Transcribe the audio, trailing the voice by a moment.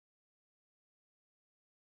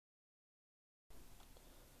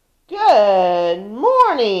Good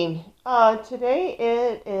morning. Today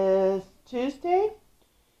it is Tuesday.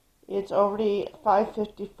 It's already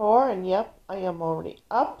 5:54, and yep, I am already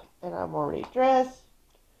up and I'm already dressed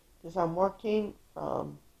because I'm working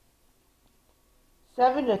from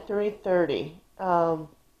 7 to 3:30.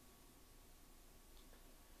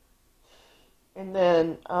 And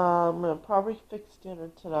then I'm gonna probably fix dinner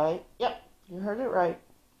tonight. Yep, you heard it right.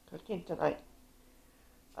 Cooking tonight.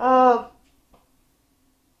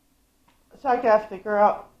 So I gotta figure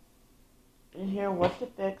out in here what to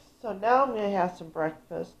fix. So now I'm gonna have some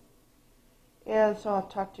breakfast, and so I'll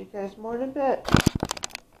talk to you guys more in a bit.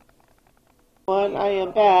 When I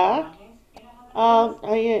am back,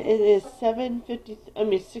 it is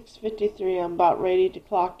 6:53. I'm about ready to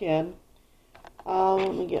clock in.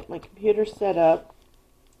 Let me get my computer set up.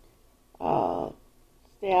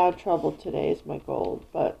 Stay out of trouble today is my goal,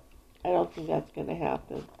 but I don't think that's gonna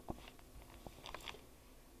happen.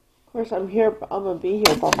 Of course, I'm gonna be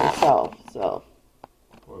here by myself, so.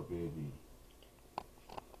 Poor baby.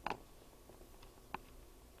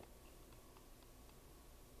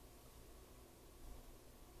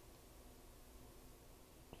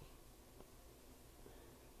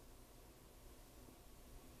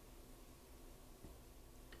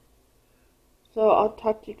 So I'll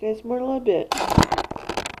talk to you guys more in a little bit.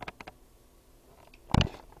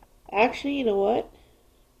 Actually, you know what?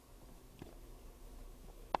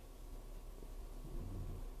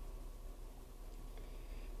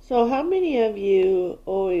 So how many of you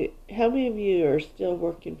are still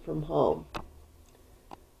working from home?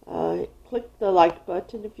 Click the like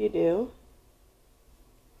button if you do.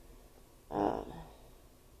 I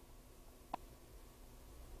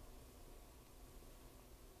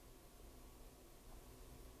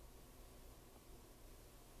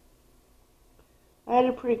had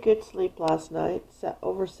a pretty good sleep last night,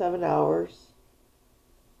 over 7 hours.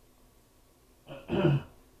 Okay.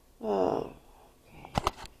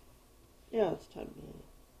 Yeah, it's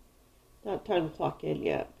not time to clock in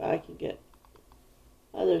yet, but I can get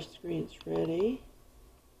other screens ready.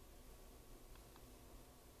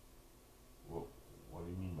 What do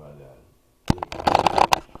you mean by that?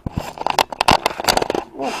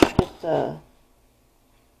 Well, just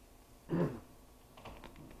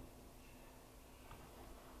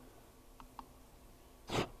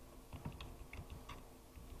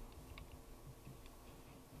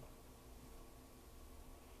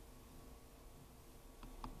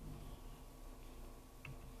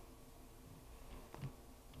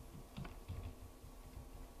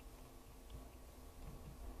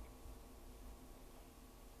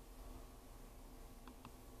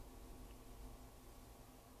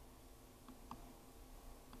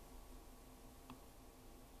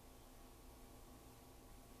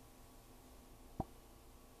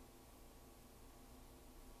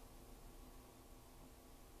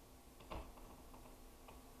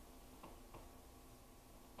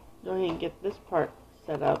go ahead and get this part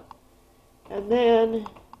set up, and then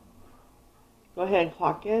go ahead and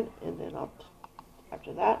clock in, and then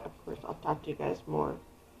after that, of course, I'll talk to you guys more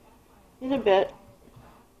in a bit.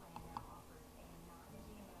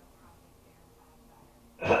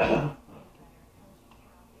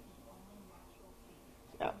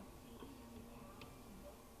 So,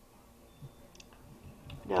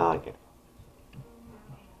 now I get.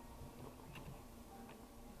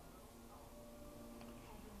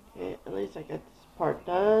 Okay, at least I got this part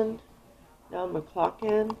done. Now I'm gonna clock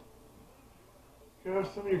in. Give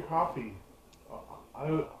us some of your coffee. I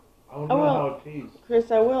don't I know will. how it tastes.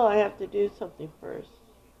 Chris, I will. I have to do something first.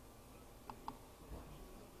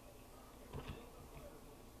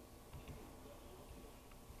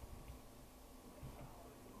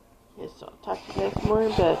 Okay, so I'll talk to you guys more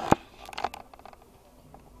in a bit.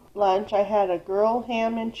 Lunch, I had a grilled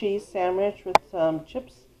ham and cheese sandwich with some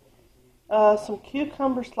chips, some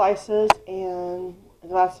cucumber slices, and a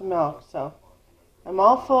glass of milk. So I'm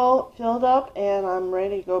all filled up, and I'm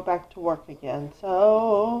ready to go back to work again.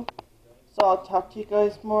 So I'll talk to you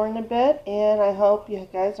guys more in a bit, and I hope you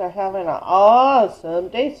guys are having an awesome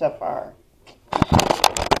day so far.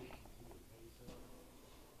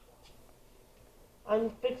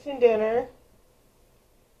 I'm fixing dinner.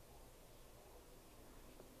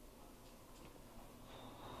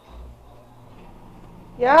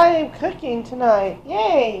 Yeah, I am cooking tonight.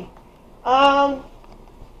 Yay!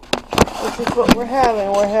 This is what we're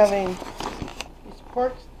having. We're having these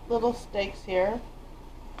pork little steaks here,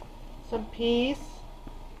 some peas,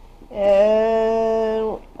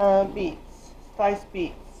 and beets, sliced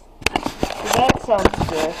beets. So that sounds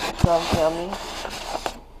good. Sounds yummy.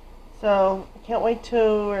 So I can't wait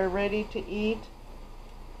till we're ready to eat.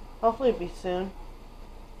 Hopefully it'll be soon.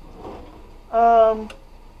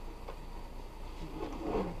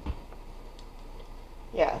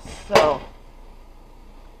 Yes, so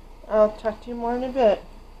I'll talk to you more in a bit.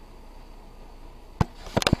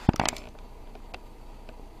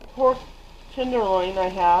 Pork tenderloin I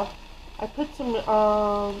have. I put some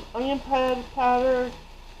onion powder,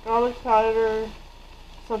 garlic powder,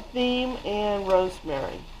 some thyme, and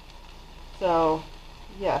rosemary. So,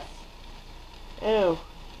 yes. Ew,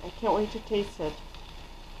 I can't wait to taste it.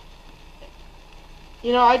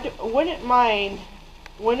 You know, wouldn't mind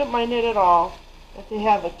it at all if they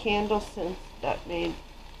have a candle scent that made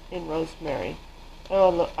in rosemary.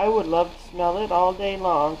 Oh, I would love to smell it all day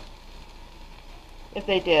long if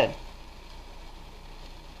they did.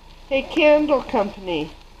 Hey, candle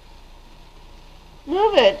company,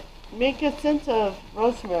 move it. Make a scent of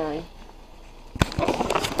rosemary.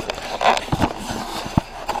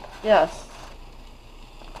 Yes.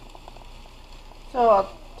 So I'll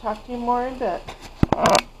talk to you more in a bit.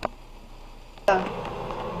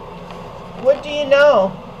 What do you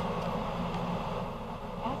know?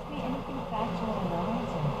 Ask me anything factual and I'll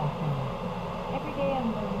answer it back now. Every day I'm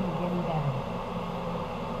learning and getting better.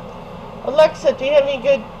 Alexa, do you have any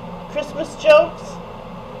good Christmas jokes?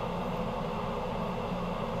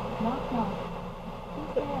 Knock knock.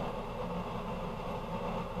 Who's there?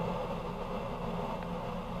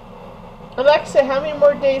 Alexa, how many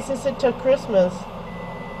more days is it till Christmas?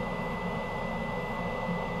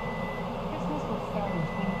 Christmas will start in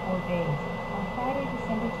 24 days, on Friday,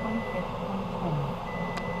 December 25th,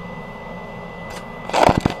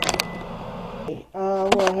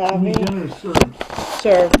 2020. We're How many having dinners served?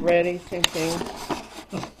 served, ready, same thing.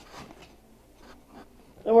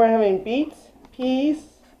 And we're having beets, peas,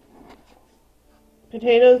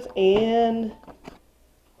 potatoes, and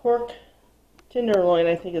pork tenderloin,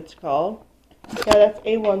 I think it's called. Yeah, that's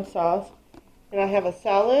A1 sauce. And I have a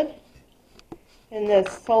salad and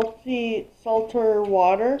this salter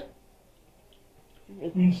water.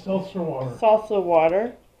 Means seltzer water. Salsa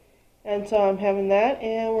water. And so I'm having that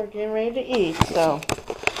and we're getting ready to eat. So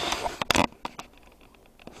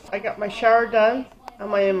I got my shower done.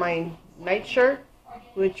 I'm in my night shirt,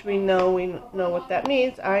 which we know what that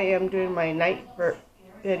means. I am doing my night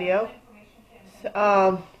video.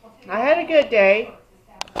 I had a good day.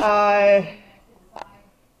 I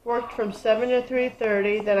worked from 7 to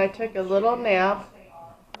 3:30. Then I took a little nap.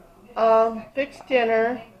 Fixed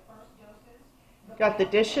dinner. Got the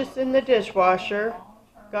dishes in the dishwasher.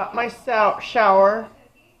 Got my shower.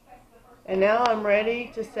 And now I'm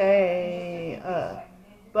ready to say,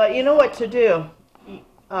 but you know what to do.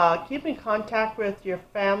 Keep in contact with your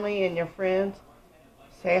family and your friends.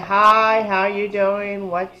 Say hi, how you doing,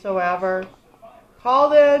 whatsoever. Call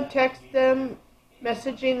them, text them,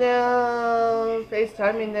 messaging them,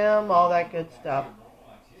 FaceTiming them, all that good stuff.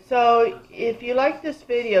 So if you like this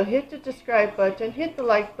video, hit the subscribe button, hit the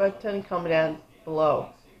like button, comment down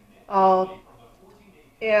below.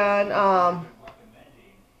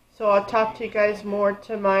 So I'll talk to you guys more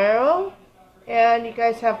tomorrow. And you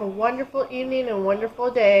guys have a wonderful evening and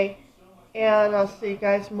wonderful day. And I'll see you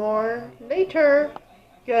guys more later.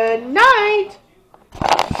 Good night.